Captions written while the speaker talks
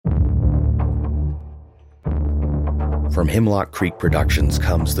From Hemlock Creek Productions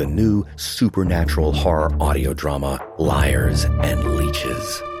comes the new supernatural horror audio drama, Liars and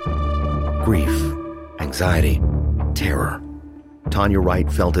Leeches. Grief, anxiety, terror. Tanya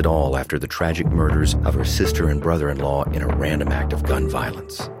Wright felt it all after the tragic murders of her sister and brother-in-law in a random act of gun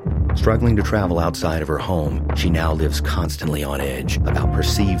violence. Struggling to travel outside of her home, she now lives constantly on edge about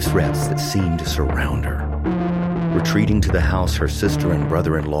perceived threats that seem to surround her. Retreating to the house her sister and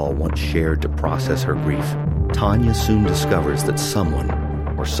brother-in-law once shared to process her grief, Tanya soon discovers that someone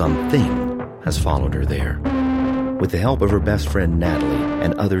or something has followed her there. With the help of her best friend Natalie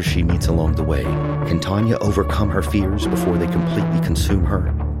and others she meets along the way, can Tanya overcome her fears before they completely consume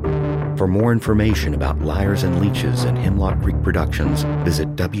her? For more information about Liars and Leeches and Hemlock Creek Productions,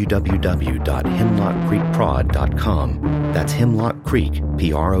 visit www.hemlockcreekprod.com. That's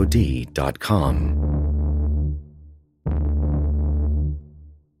hemlockcreekprod.com.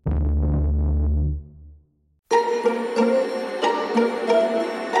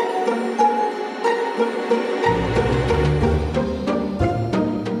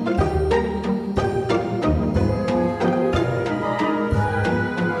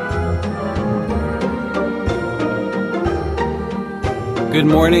 Good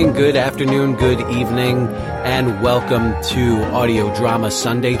morning, good afternoon, good evening, and welcome to Audio Drama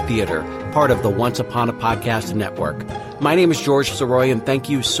Sunday Theater, part of the Once Upon a Podcast Network. My name is George Soroy, and thank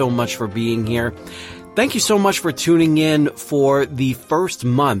you so much for being here. Thank you so much for tuning in for the first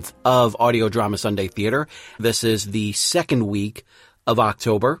month of Audio Drama Sunday Theater. This is the second week of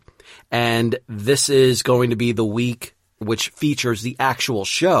October, and this is going to be the week which features the actual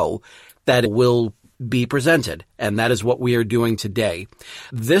show that will be presented, and that is what we are doing today.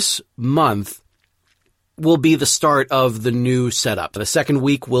 This month will be the start of the new setup. The second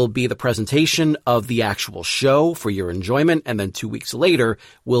week will be the presentation of the actual show for your enjoyment, and then 2 weeks later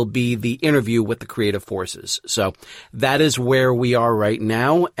will be the interview with the creative forces. So that is where we are right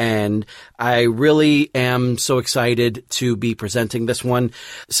now, and I really am so excited to be presenting this one.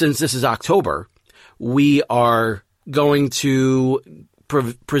 Since this is October, we are going to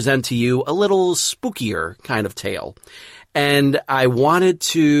present to you a little spookier kind of tale. And I wanted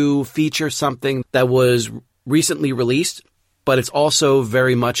to feature something that was recently released, but it's also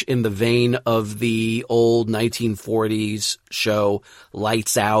very much in the vein of the old 1940s show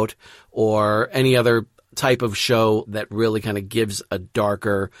Lights Out, or any other type of show that really kind of gives a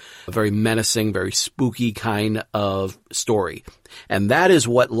darker, very menacing, very spooky kind of story. And that is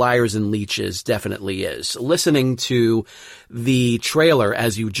what Liars and Leeches definitely is. Listening to the trailer,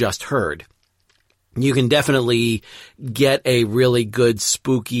 as you just heard, you can definitely get a really good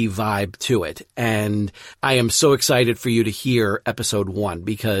spooky vibe to it. And I am so excited for you to hear episode 1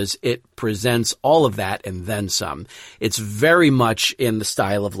 because it presents all of that and then some. It's very much in the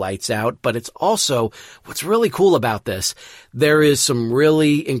style of Lights Out, but it's also, what's really cool about this, there is some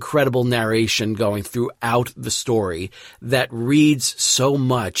really incredible narration going throughout the story that reads so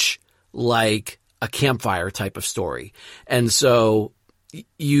much like a campfire type of story. And so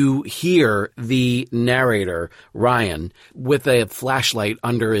you hear the narrator, Ryan, with a flashlight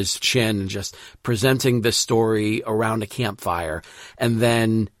under his chin, just presenting the story around a campfire. And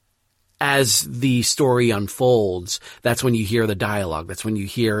then as the story unfolds, that's when you hear the dialogue. That's when you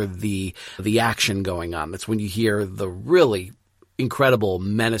hear the action going on. That's when you hear the really incredible,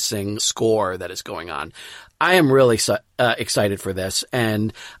 menacing score that is going on. I am really excited for this,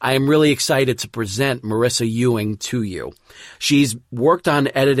 and I am really excited to present Marissa Ewing to you. She's worked on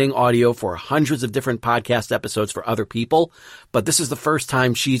editing audio for hundreds of different podcast episodes for other people, but this is the first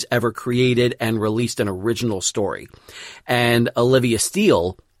time she's ever created and released an original story. And Olivia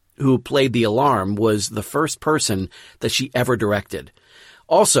Steele, who played the alarm, was the first person that she ever directed.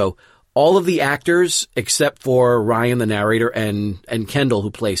 Also, all of the actors, except for Ryan, the narrator, and Kendall,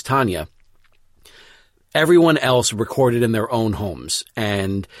 who plays Tanya, everyone else recorded in their own homes,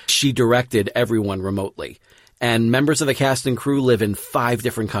 and she directed everyone remotely. And members of the cast and crew live in 5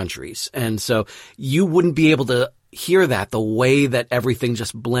 different countries. And so you wouldn't be able to hear that, the way that everything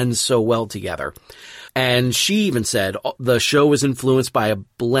just blends so well together. And she even said the show was influenced by a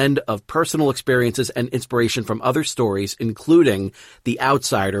blend of personal experiences and inspiration from other stories, including The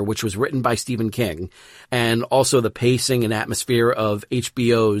Outsider, which was written by Stephen King, and also the pacing and atmosphere of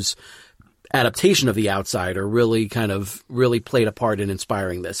HBO's adaptation of The Outsider really played a part in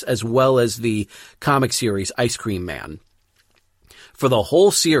inspiring this, as well as the comic series Ice Cream Man. For the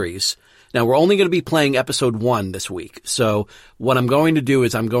whole series, Now, we're only going to be playing episode 1 this week. So what I'm going to do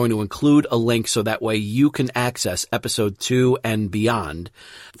is I'm going to include a link so that way you can access episode 2 and beyond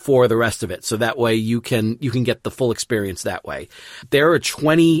for the rest of it. So that way you can get the full experience that way. There are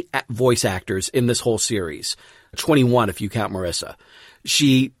 20 voice actors in this whole series. 21 if you count Marissa.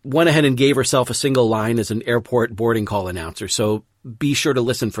 She went ahead and gave herself a single line as an airport boarding call announcer. So be sure to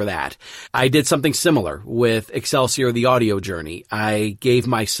listen for that. I did something similar with Excelsior, the audio journey. I gave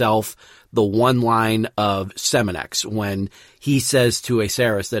myself the one line of Seminex when he says to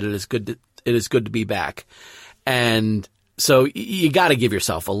Aceris that it is good to be back. And so you got to give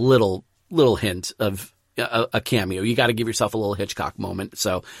yourself a little hint of a cameo. You got to give yourself a little Hitchcock moment.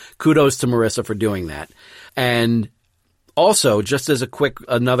 So kudos to Marissa for doing that. And also, just as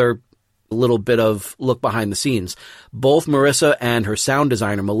another little bit of look behind the scenes, both Marissa and her sound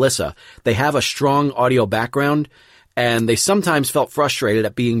designer, Melissa, they have a strong audio background, and they sometimes felt frustrated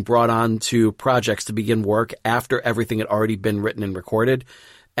at being brought on to projects to begin work after everything had already been written and recorded.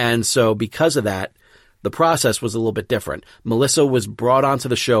 And so because of that, the process was a little bit different. Melissa was brought onto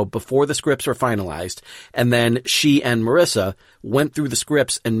the show before the scripts were finalized, and then she and Marissa went through the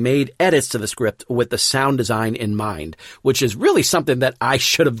scripts and made edits to the script with the sound design in mind, which is really something that I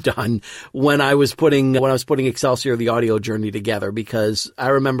should have done when I was putting Excelsior, the audio journey together, because I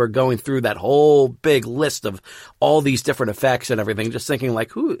remember going through that whole big list of all these different effects and everything, just thinking like,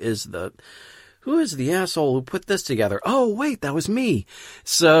 who is the asshole who put this together? Oh, wait, that was me.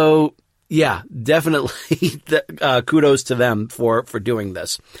 So yeah, definitely kudos to them for doing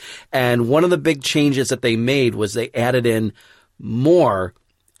this. And one of the big changes that they made was they added in more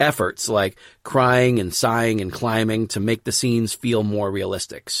efforts like crying and sighing and climbing to make the scenes feel more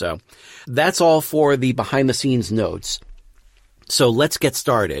realistic. So that's all for the behind the scenes notes. So let's get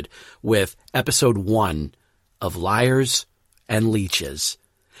started with episode 1 of Liars and Leeches.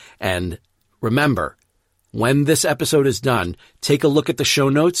 And remember, when this episode is done, take a look at the show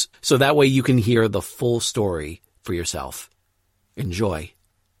notes so that way you can hear the full story for yourself. Enjoy,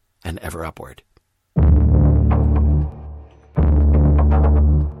 and ever upward.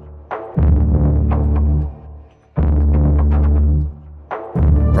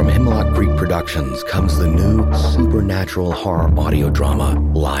 From Hemlock Creek Productions comes the new supernatural horror audio drama,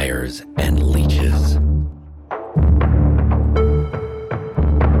 Liars and Leeches.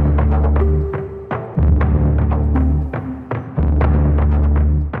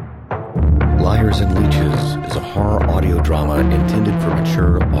 Liars and Leeches is a horror audio drama intended for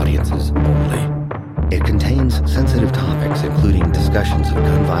mature audiences only. It contains sensitive topics including discussions of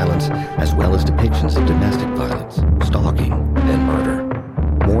gun violence as well as depictions of domestic violence, stalking, and murder.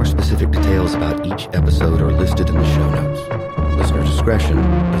 More specific details about each episode are listed in the show notes. Listener discretion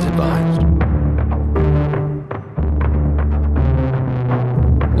is advised.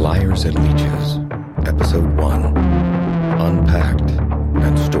 Liars and Leeches, Episode 1, Unpacked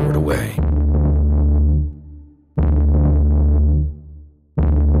and Stored Away.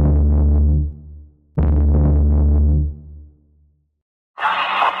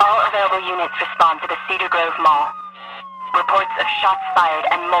 Units respond to the Cedar Grove Mall. Reports of shots fired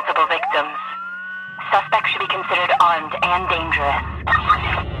and multiple victims. Suspect should be considered armed and dangerous.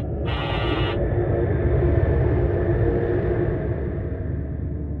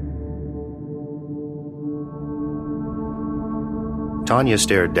 Tanya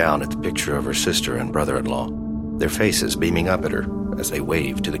stared down at the picture of her sister and brother-in-law, their faces beaming up at her as they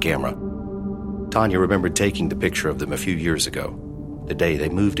waved to the camera. Tanya remembered taking the picture of them a few years ago, the day they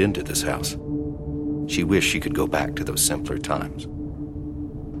moved into this house. She wished she could go back to those simpler times.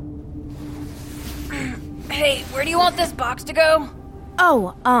 Hey, where do you want this box to go?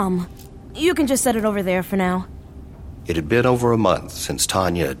 Oh, you can just set it over there for now. It had been over a month since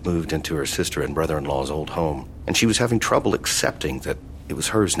Tanya had moved into her sister and brother-in-law's old home, and she was having trouble accepting that it was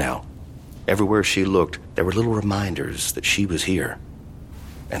hers now. Everywhere she looked, there were little reminders that she was here,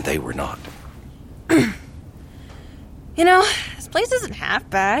 and they were not. You know, this place isn't half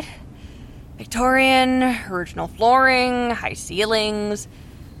bad. Victorian, original flooring, high ceilings.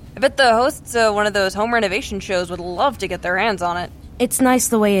 I bet the hosts of one of those home renovation shows would love to get their hands on it. It's nice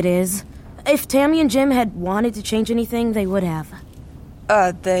the way it is. If Tammy and Jim had wanted to change anything, they would have.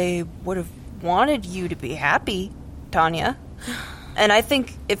 They would have wanted you to be happy, Tanya. And I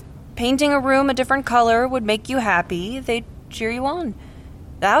think if painting a room a different color would make you happy, they'd cheer you on.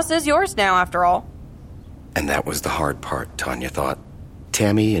 The house is yours now, after all. And that was the hard part, Tanya thought.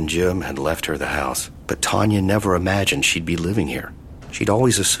 Tammy and Jim had left her the house, but Tanya never imagined she'd be living here. She'd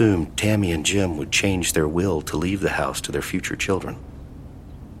always assumed Tammy and Jim would change their will to leave the house to their future children.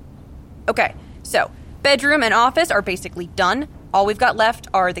 Okay, so bedroom and office are basically done. All we've got left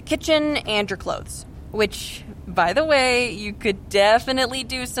are the kitchen and your clothes. Which, by the way, you could definitely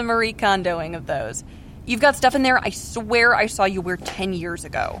do some Marie Kondoing of those. You've got stuff in there I swear I saw you wear 10 years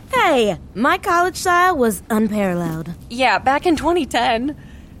ago. Hey, my college style was unparalleled. Yeah, back in 2010.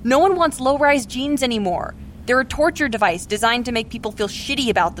 No one wants low-rise jeans anymore. They're a torture device designed to make people feel shitty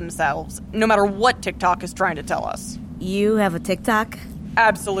about themselves, no matter what TikTok is trying to tell us. You have a TikTok?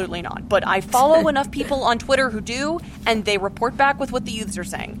 Absolutely not. But I follow enough people on Twitter who do, and they report back with what the youths are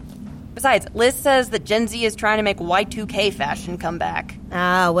saying. Besides, Liz says that Gen Z is trying to make Y2K fashion come back.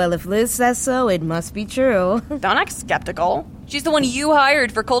 Ah, well, if Liz says so, it must be true. Don't act skeptical. She's the one you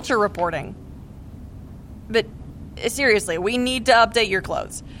hired for culture reporting. But seriously, we need to update your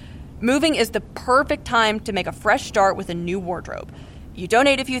clothes. Moving is the perfect time to make a fresh start with a new wardrobe. You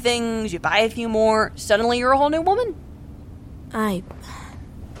donate a few things, you buy a few more, suddenly you're a whole new woman. I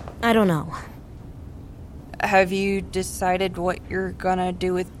don't know. Have you decided what you're gonna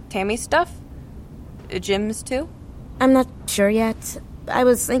do with Tammy's stuff? Jim's too? I'm not sure yet. I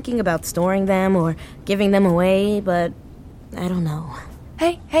was thinking about storing them or giving them away, but I don't know.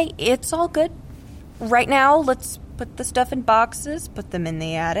 Hey, it's all good. Right now, let's put the stuff in boxes, put them in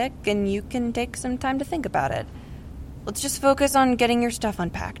the attic, and you can take some time to think about it. Let's just focus on getting your stuff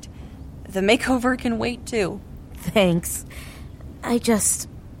unpacked. The makeover can wait, too. Thanks.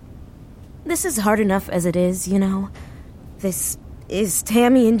 This is hard enough as it is, you know? This is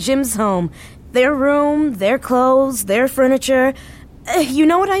Tammy and Jim's home. Their room, their clothes, their furniture. You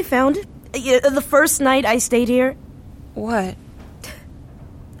know what I found? The first night I stayed here? What?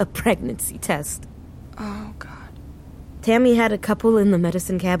 A pregnancy test. Oh, God. Tammy had a couple in the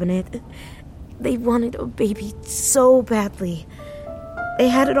medicine cabinet. They wanted a baby so badly. They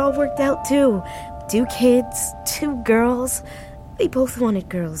had it all worked out, too. 2 kids, 2 girls. They both wanted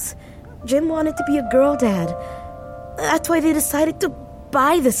girls. Jim wanted to be a girl dad. That's why they decided to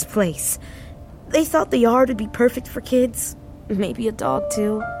buy this place. They thought the yard would be perfect for kids. Maybe a dog,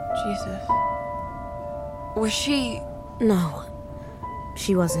 too. Jesus. Was she... No,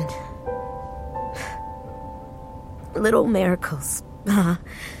 she wasn't. Little miracles.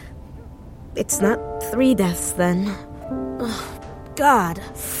 It's not 3 deaths, then. God.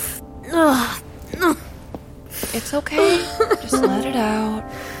 It's okay. Just let it out.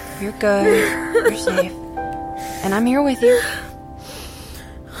 You're good. You're safe. And I'm here with you.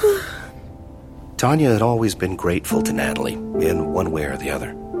 Tanya had always been grateful to Natalie, in one way or the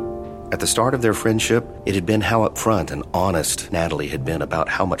other. At the start of their friendship, it had been how upfront and honest Natalie had been about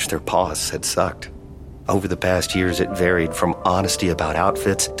how much their past had sucked. Over the past years, it varied from honesty about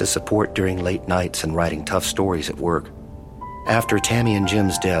outfits to support during late nights and writing tough stories at work. After Tammy and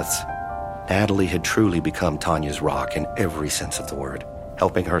Jim's deaths, Natalie had truly become Tanya's rock in every sense of the word,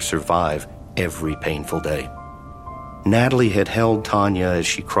 helping her survive every painful day. Natalie had held Tanya as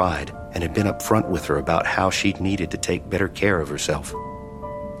she cried and had been upfront with her about how she'd needed to take better care of herself.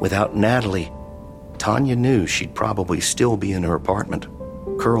 Without Natalie, Tanya knew she'd probably still be in her apartment,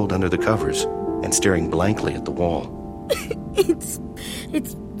 curled under the covers and staring blankly at the wall. It's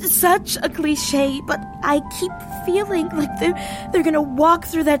such a cliche, but I keep feeling like they're gonna walk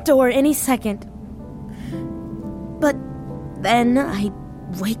through that door any second. But then I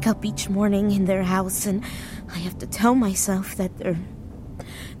wake up each morning in their house and I have to tell myself that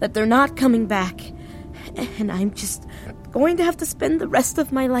they're not coming back, and I'm just going to have to spend the rest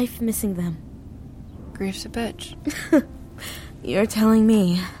of my life missing them. Grief's a bitch. You're telling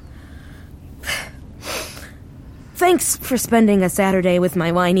me. Thanks for spending a Saturday with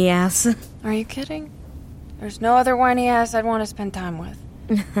my whiny ass. Are you kidding? There's no other whiny ass I'd want to spend time with.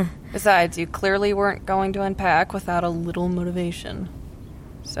 Besides, you clearly weren't going to unpack without a little motivation.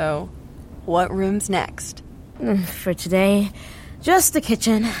 So, what room's next? For today, just the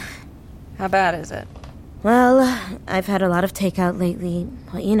kitchen. How bad is it? Well, I've had a lot of takeout lately,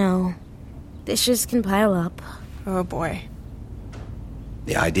 but you know, dishes can pile up. Oh boy.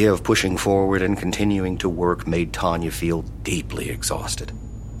 The idea of pushing forward and continuing to work made Tanya feel deeply exhausted.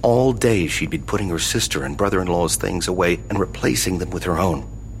 All day she'd been putting her sister and brother-in-law's things away and replacing them with her own.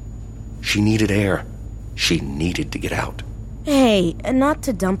 She needed air. She needed to get out. Hey, not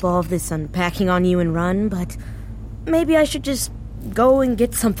to dump all of this unpacking on you and run, but maybe I should just go and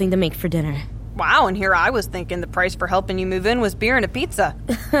get something to make for dinner. Wow, and here I was thinking the price for helping you move in was beer and a pizza.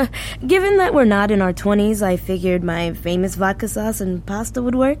 Given that we're not in our 20s, I figured my famous vodka sauce and pasta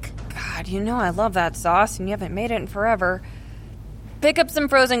would work. God, you know I love that sauce, and you haven't made it in forever. Pick up some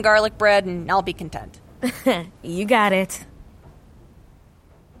frozen garlic bread, and I'll be content. You got it.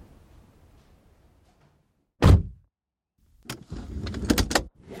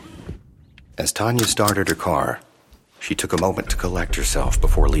 As Tanya started her car, She took a moment to collect herself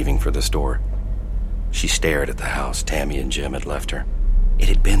before leaving for the store. She stared at the house Tammy and Jim had left her. It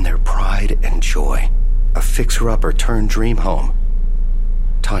had been their pride and joy, a fixer-upper turned dream home.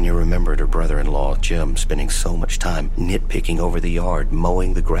 Tanya remembered her brother-in-law, Jim, spending so much time nitpicking over the yard,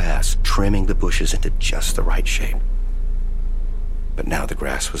 mowing the grass, trimming the bushes into just the right shape. But now the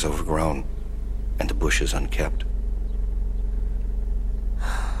grass was overgrown and the bushes unkept.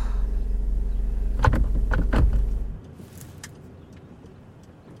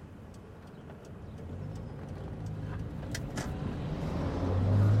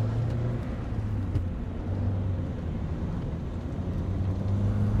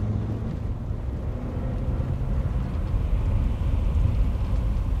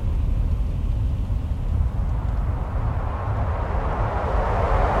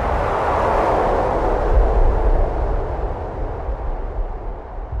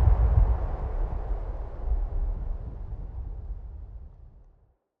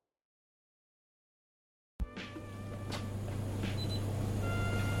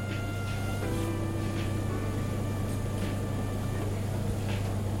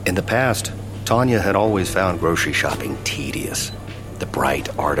 In the past, Tanya had always found grocery shopping tedious. The bright,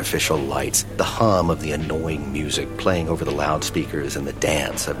 artificial lights, the hum of the annoying music playing over the loudspeakers, and the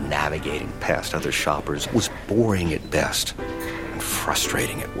dance of navigating past other shoppers was boring at best and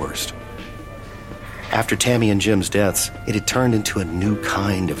frustrating at worst. After Tammy and Jim's deaths, it had turned into a new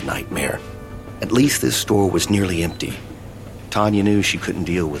kind of nightmare. At least this store was nearly empty. Tanya knew she couldn't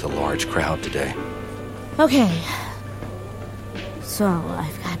deal with a large crowd today. Okay. So,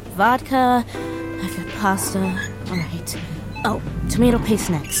 I've got vodka, I've got pasta, alright. Oh, tomato paste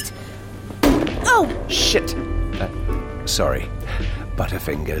next. Oh! Shit! Sorry.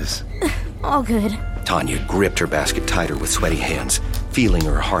 Butterfingers. All good. Tanya gripped her basket tighter with sweaty hands, feeling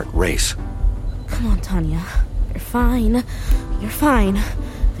her heart race. Come on, Tanya. You're fine. You're fine.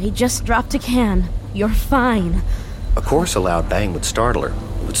 They just dropped a can. You're fine. Of course, a loud bang would startle her.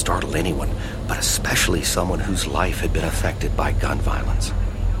 It would startle anyone, but especially someone whose life had been affected by gun violence.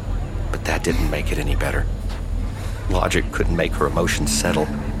 But that didn't make it any better. Logic couldn't make her emotions settle.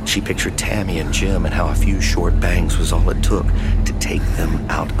 She pictured Tammy and Jim and how a few short bangs was all it took to take them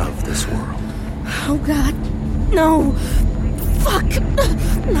out of this world. Oh, God. No. Fuck.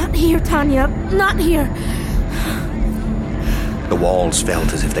 Not here, Tanya. Not here. The walls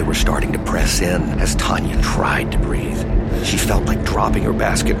felt as if they were starting to press in as Tanya tried to breathe. She felt like dropping her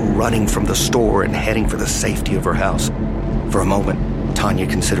basket, running from the store and heading for the safety of her house. For a moment, Tanya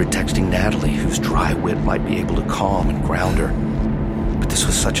considered texting Natalie, whose dry wit might be able to calm and ground her. But this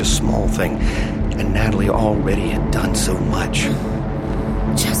was such a small thing, and Natalie already had done so much.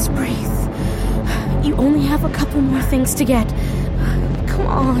 Just breathe. You only have a couple more things to get. Come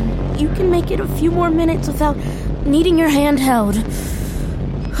on. You can make it a few more minutes without needing your hand held.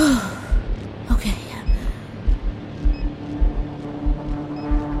 Okay.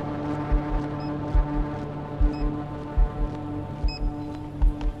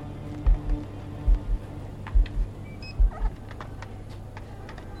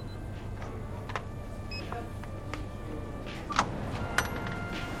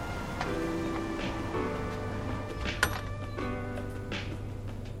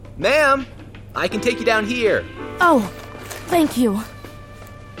 Ma'am, I can take you down here. Oh, thank you.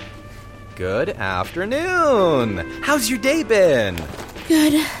 Good afternoon. How's your day been?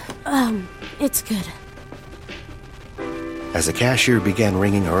 Good. It's good. As the cashier began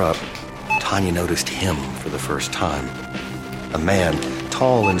ringing her up, Tanya noticed him for the first time. A man,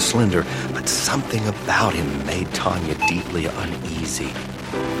 tall and slender, but something about him made Tanya deeply uneasy.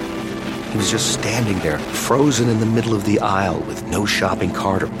 He was just standing there, frozen in the middle of the aisle with no shopping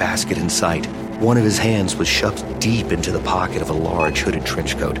cart or basket in sight. One of his hands was shoved deep into the pocket of a large hooded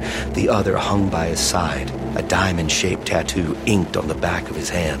trench coat. The other hung by his side, a diamond-shaped tattoo inked on the back of his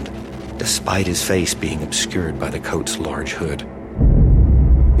hand, despite his face being obscured by the coat's large hood.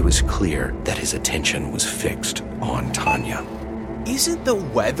 It was clear that his attention was fixed on Tanya. Isn't the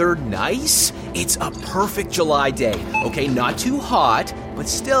weather nice? It's a perfect July day. Okay, not too hot, but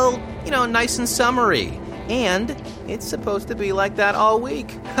still, nice and summery. And it's supposed to be like that all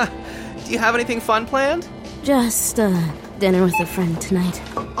week. Do you have anything fun planned? Just, dinner with a friend tonight.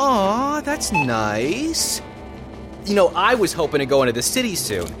 Aw, that's nice. I was hoping to go into the city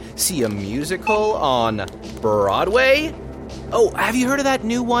soon. See a musical on Broadway? Oh, have you heard of that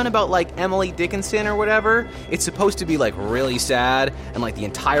new one about, Emily Dickinson or whatever? It's supposed to be, really sad, and, the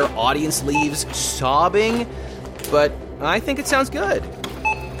entire audience leaves sobbing. But I think it sounds good.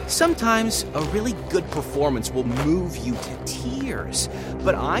 Sometimes a really good performance will move you to tears,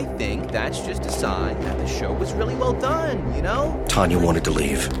 but I think that's just a sign that the show was really well done, you know? Tanya wanted to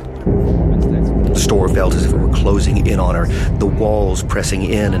leave. The store felt as if it were closing in on her, the walls pressing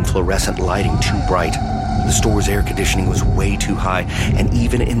in and fluorescent lighting too bright. The store's air conditioning was way too high, and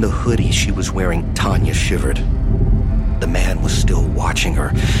even in the hoodie she was wearing, Tanya shivered. The man was still watching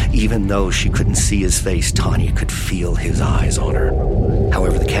her. Even though she couldn't see his face, Tanya could feel his eyes on her.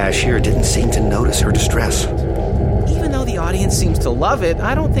 However, the cashier didn't seem to notice her distress. Even though the audience seems to love it,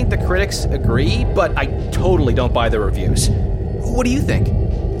 I don't think the critics agree, but I totally don't buy the reviews. What do you think?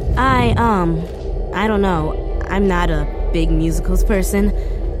 I don't know. I'm not a big musicals person.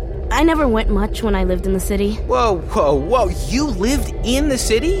 I never went much when I lived in the city. Whoa. You lived in the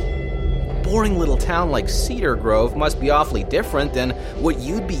city? A boring little town like Cedar Grove must be awfully different than what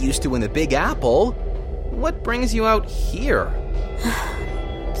you'd be used to in the Big Apple. What brings you out here?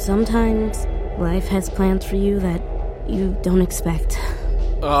 Sometimes life has plans for you that you don't expect.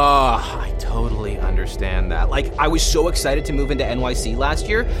 I totally understand that. Like, I was so excited to move into NYC last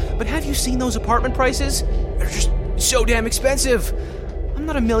year, but have you seen those apartment prices? They're just so damn expensive. I'm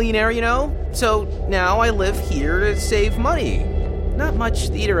not a millionaire, you know? So now I live here to save money. Not much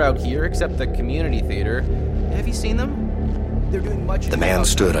theater out here except the community theater. Have you seen them? They're doing much... The man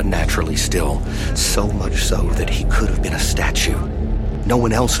stood unnaturally still, so much so that he could have been a statue. No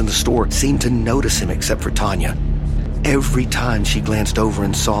one else in the store seemed to notice him except for Tanya. Every time she glanced over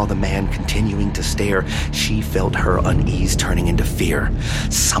and saw the man continuing to stare, she felt her unease turning into fear.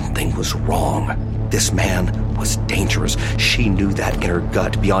 Something was wrong. This man was dangerous. She knew that in her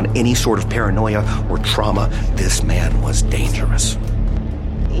gut. Beyond any sort of paranoia or trauma, this man was dangerous.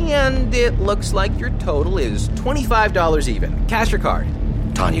 And it looks like your total is $25 even. Cash or card?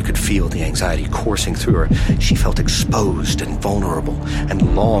 Tanya could feel the anxiety coursing through her. She felt exposed and vulnerable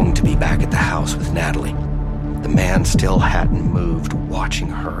and longed to be back at the house with Natalie. The man still hadn't moved, watching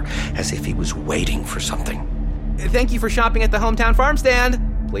her as if he was waiting for something. Thank you for shopping at the hometown farm stand.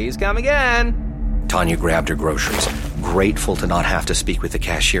 Please come again. Tanya grabbed her groceries, grateful to not have to speak with the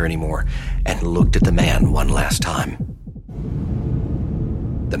cashier anymore, and looked at the man one last time.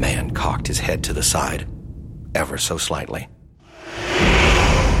 The man cocked his head to the side, ever so slightly.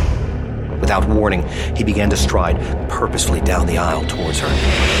 Without warning, he began to stride purposefully down the aisle towards her,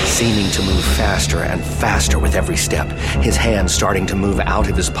 seeming to move faster and faster with every step, his hand starting to move out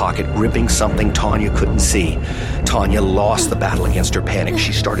of his pocket, gripping something Tanya couldn't see. Tanya lost the battle against her panic.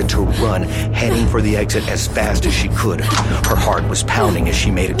 She started to run, heading for the exit as fast as she could. Her heart was pounding as she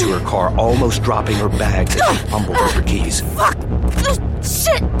made it to her car, almost dropping her bags as she fumbled for her keys. Fuck!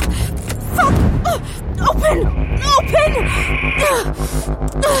 Shit! Fuck! Open!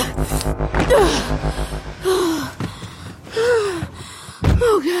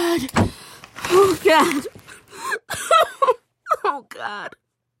 Oh, God. Oh, God. Oh, God.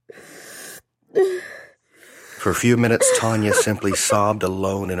 For a few minutes, Tanya simply sobbed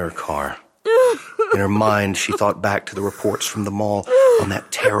alone in her car. In her mind, she thought back to the reports from the mall on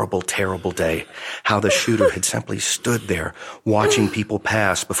that terrible, terrible day. How the shooter had simply stood there, watching people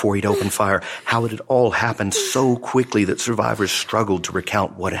pass before he'd opened fire. How it had all happened so quickly that survivors struggled to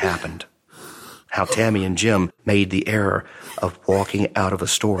recount what happened. How Tammy and Jim made the error of walking out of a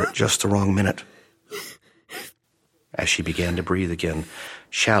store at just the wrong minute. As she began to breathe again,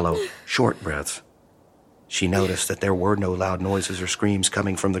 shallow, short breaths, she noticed that there were no loud noises or screams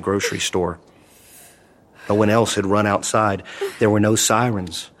coming from the grocery store. No one else had run outside. There were no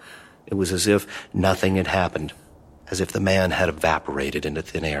sirens. It was as if nothing had happened, as if the man had evaporated into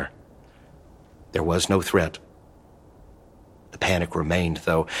thin air. There was no threat. The panic remained,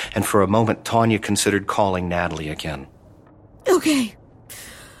 though, and for a moment Tanya considered calling Natalie again. Okay.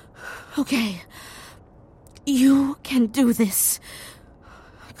 You can do this.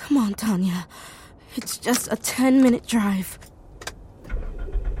 Come on, Tanya. It's just a 10-minute drive.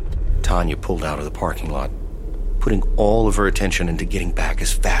 Tanya pulled out of the parking lot, putting all of her attention into getting back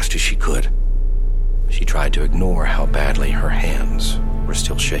as fast as she could. She tried to ignore how badly her hands were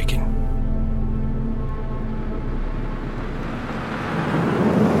still shaking.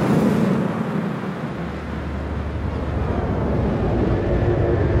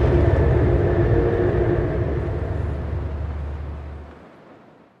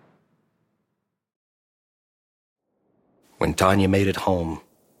 When Tanya made it home,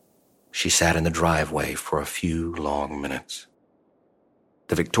 she sat in the driveway for a few long minutes.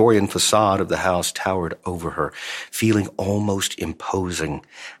 The Victorian facade of the house towered over her, feeling almost imposing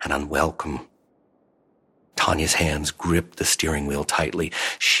and unwelcome. Tanya's hands gripped the steering wheel tightly.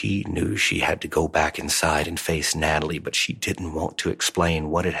 She knew she had to go back inside and face Natalie, but she didn't want to explain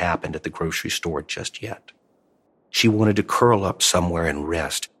what had happened at the grocery store just yet. She wanted to curl up somewhere and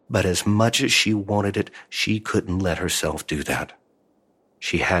rest, but as much as she wanted it, she couldn't let herself do that.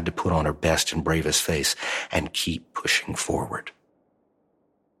 She had to put on her best and bravest face and keep pushing forward.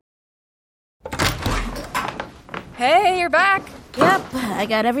 Hey, you're back. Yep, I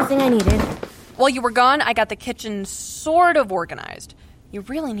got everything I needed. While you were gone, I got the kitchen sort of organized. You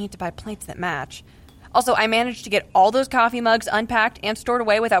really need to buy plates that match. Also, I managed to get all those coffee mugs unpacked and stored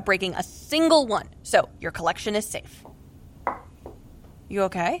away without breaking a single one. So, your collection is safe. You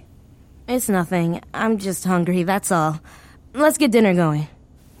okay? It's nothing. I'm just hungry, that's all. Let's get dinner going.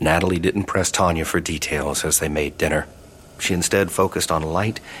 Natalie didn't press Tanya for details as they made dinner. She instead focused on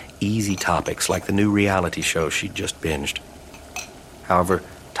light, easy topics like the new reality show she'd just binged. However,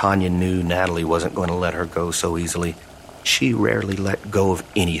 Tanya knew Natalie wasn't going to let her go so easily. She rarely let go of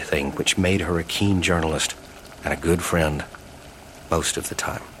anything, which made her a keen journalist and a good friend most of the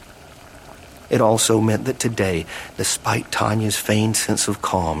time. It also meant that today, despite Tanya's feigned sense of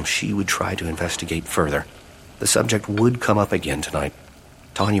calm, she would try to investigate further. The subject would come up again tonight.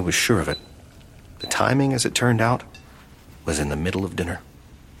 Tanya was sure of it. The timing, as it turned out, was in the middle of dinner.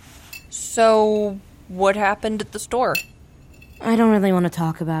 So, what happened at the store? I don't really want to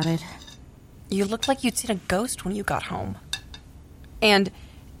talk about it. You looked like you'd seen a ghost when you got home. And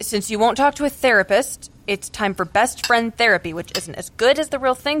since you won't talk to a therapist, it's time for best friend therapy, which isn't as good as the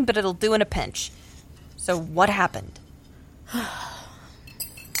real thing, but it'll do in a pinch. So what happened?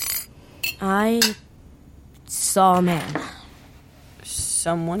 I saw a man.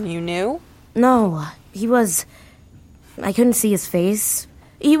 Someone you knew? No, I couldn't see his face.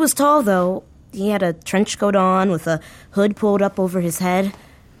 He was tall, though. He had a trench coat on with a hood pulled up over his head.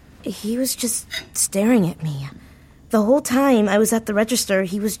 He was just staring at me. The whole time I was at the register,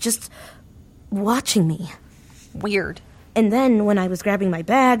 he was just watching me. Weird. And then, when I was grabbing my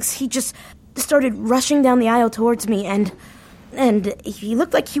bags, he just started rushing down the aisle towards me, and he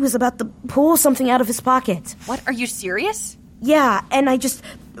looked like he was about to pull something out of his pocket. What? Are you serious? Yeah, and I just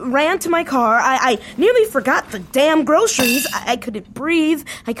ran to my car. I nearly forgot the damn groceries. I couldn't breathe.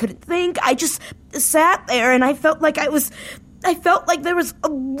 I couldn't think. I just sat there, and I felt like there was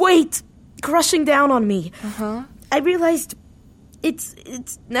a weight crushing down on me. Uh-huh. I realized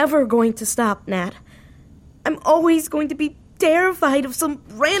it's never going to stop, Nat. I'm always going to be terrified of some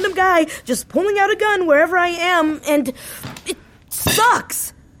random guy just pulling out a gun wherever I am, and it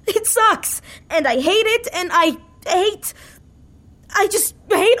sucks. It sucks. And I hate it, and I just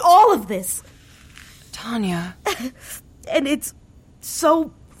hate all of this. Tanya. And it's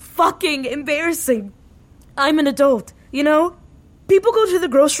so fucking embarrassing. I'm an adult, you know? People go to the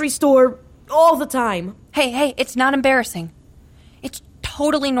grocery store all the time. Hey, it's not embarrassing. It's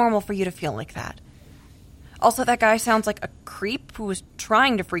totally normal for you to feel like that. Also, that guy sounds like a creep who was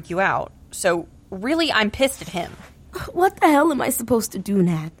trying to freak you out. So, really, I'm pissed at him. What the hell am I supposed to do,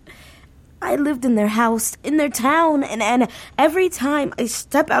 Nat? I lived in their house, in their town, and every time I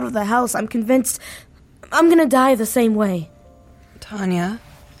step out of the house, I'm convinced I'm gonna die the same way. Tanya,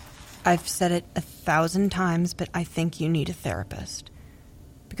 I've said it 1,000 times, but I think you need a therapist.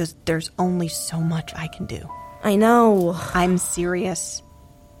 Because there's only so much I can do. I know. I'm serious.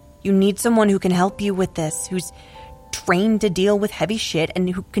 You need someone who can help you with this, who's trained to deal with heavy shit and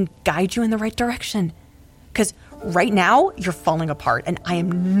who can guide you in the right direction. Because right now, you're falling apart, and I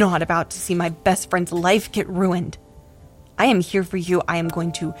am not about to see my best friend's life get ruined. I am here for you. I am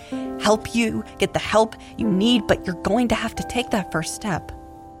going to help you get the help you need, but you're going to have to take that first step.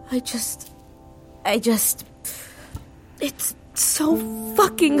 It's so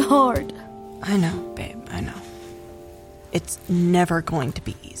fucking hard. I know, babe, I know. It's never going to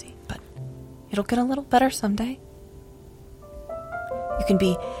be easy, but it'll get a little better someday. You can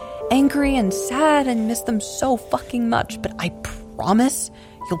be angry and sad and miss them so fucking much, but I promise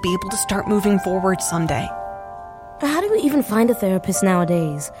you'll be able to start moving forward someday. How do you even find a therapist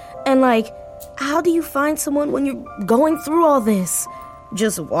nowadays? And how do you find someone when you're going through all this?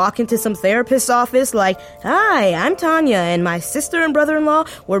 Just walk into some therapist's office like, "Hi, I'm Tanya, and my sister and brother-in-law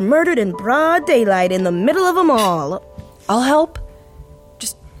were murdered in broad daylight in the middle of a mall." I'll help.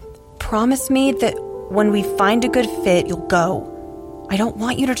 Just promise me that when we find a good fit, you'll go. I don't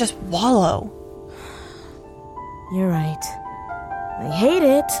want you to just wallow. You're right. I hate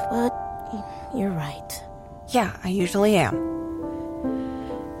it, but you're right. Yeah, I usually am.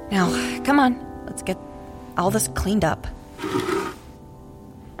 Now, come on. Let's get all this cleaned up.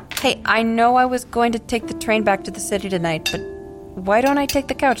 Hey, I know I was going to take the train back to the city tonight, but why don't I take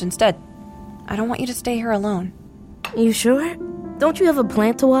the couch instead? I don't want you to stay here alone. You sure? Don't you have a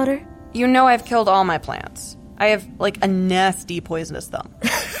plant to water? You know I've killed all my plants. I have, a nasty poisonous thumb.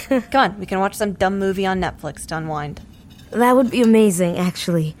 Come on, we can watch some dumb movie on Netflix to unwind. That would be amazing,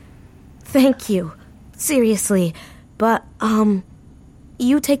 actually. Thank you. Seriously. But,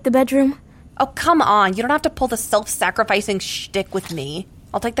 you take the bedroom? Oh, come on. You don't have to pull the self-sacrificing shtick with me.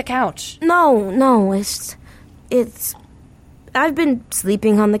 I'll take the couch. No, it's... I've been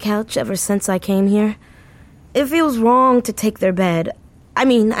sleeping on the couch ever since I came here. It feels wrong to take their bed. I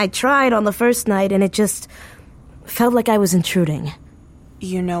mean, I tried on the first night, and it just felt like I was intruding.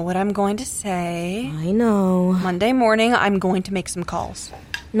 You know what I'm going to say. I know. Monday morning, I'm going to make some calls.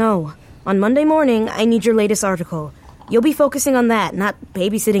 No. On Monday morning, I need your latest article. You'll be focusing on that, not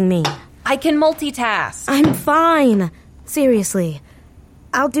babysitting me. I can multitask. I'm fine. Seriously.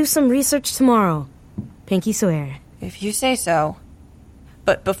 I'll do some research tomorrow. Pinky swear. If you say so.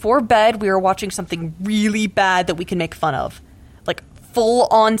 But before bed, we are watching something really bad that we can make fun of. Like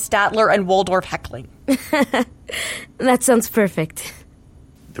full-on Statler and Waldorf heckling. That sounds perfect.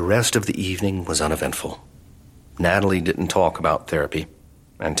 The rest of the evening was uneventful. Natalie didn't talk about therapy,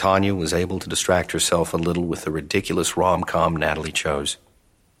 and Tanya was able to distract herself a little with the ridiculous rom-com Natalie chose.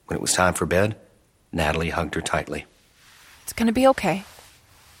 When it was time for bed, Natalie hugged her tightly. It's gonna be okay.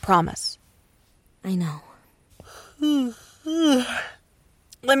 Promise. I know.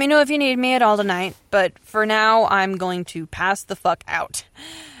 Let me know if you need me at all tonight, but for now, I'm going to pass the fuck out.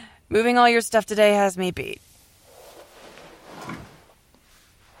 Moving all your stuff today has me beat.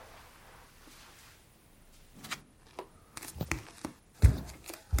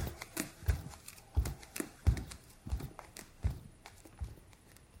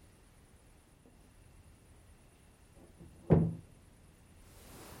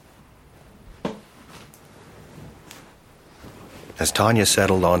 As Tanya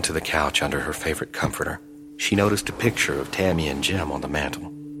settled onto the couch under her favorite comforter, she noticed a picture of Tammy and Jim on the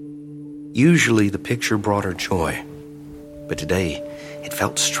mantel. Usually the picture brought her joy, but today it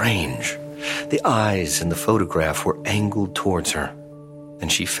felt strange. The eyes in the photograph were angled towards her,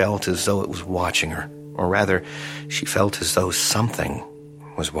 and she felt as though it was watching her, or rather, she felt as though something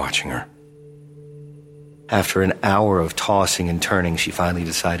was watching her. After an hour of tossing and turning, she finally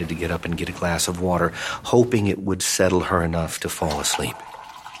decided to get up and get a glass of water, hoping it would settle her enough to fall asleep.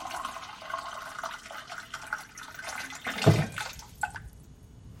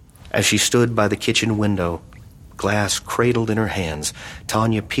 As she stood by the kitchen window, glass cradled in her hands,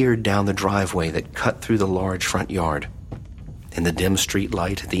 Tanya peered down the driveway that cut through the large front yard. In the dim street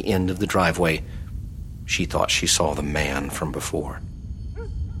light at the end of the driveway, she thought she saw the man from before.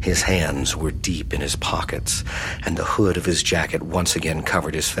 His hands were deep in his pockets, and the hood of his jacket once again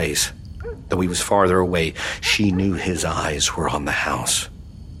covered his face. Though he was farther away, she knew his eyes were on the house,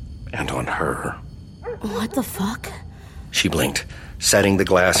 and on her. What the fuck? She blinked, setting the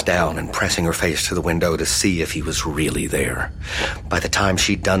glass down and pressing her face to the window to see if he was really there. By the time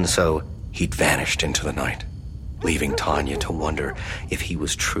she'd done so, he'd vanished into the night, leaving Tanya to wonder if he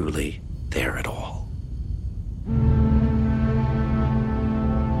was truly there at all.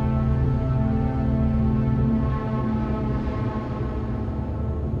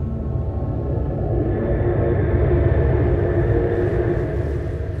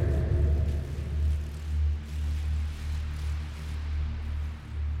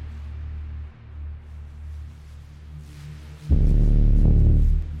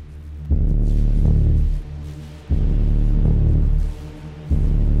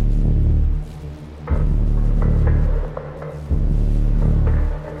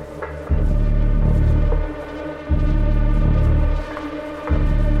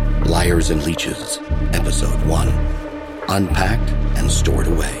 Liars and Leeches, Episode 1, Unpacked and Stored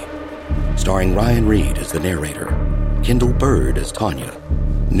Away. Starring Ryan Reed as the narrator, Kendall Bird as Tanya,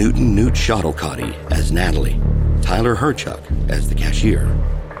 Newton Newt Shuttlecotty as Natalie, Tyler Herchuk as the cashier,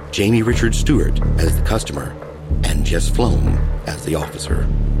 Jamie Richard Stewart as the customer, and Jess Floam as the officer.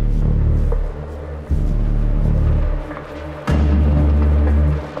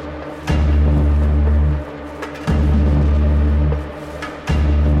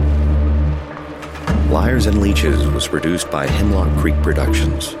 Liars and Leeches was produced by Hemlock Creek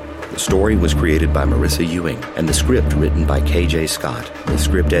Productions. The story was created by Marissa Ewing, and the script written by KJ Scott, with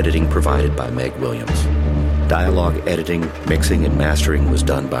script editing provided by Meg Williams. Dialogue editing, mixing, and mastering was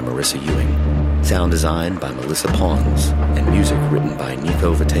done by Marissa Ewing. Sound design by Melissa Pons, and music written by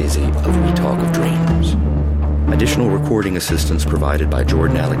Nico Vitesi of We Talk of Dreams. Additional recording assistance provided by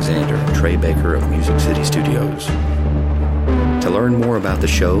Jordan Alexander and Trey Baker of Music City Studios. To learn more about the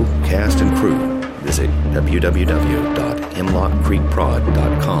show, cast, and crew, visit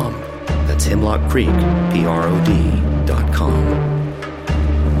www.hemlockcreekprod.com. That's HemlockCreekPROD.com.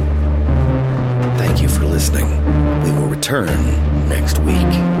 Thank you for listening. We will return next week.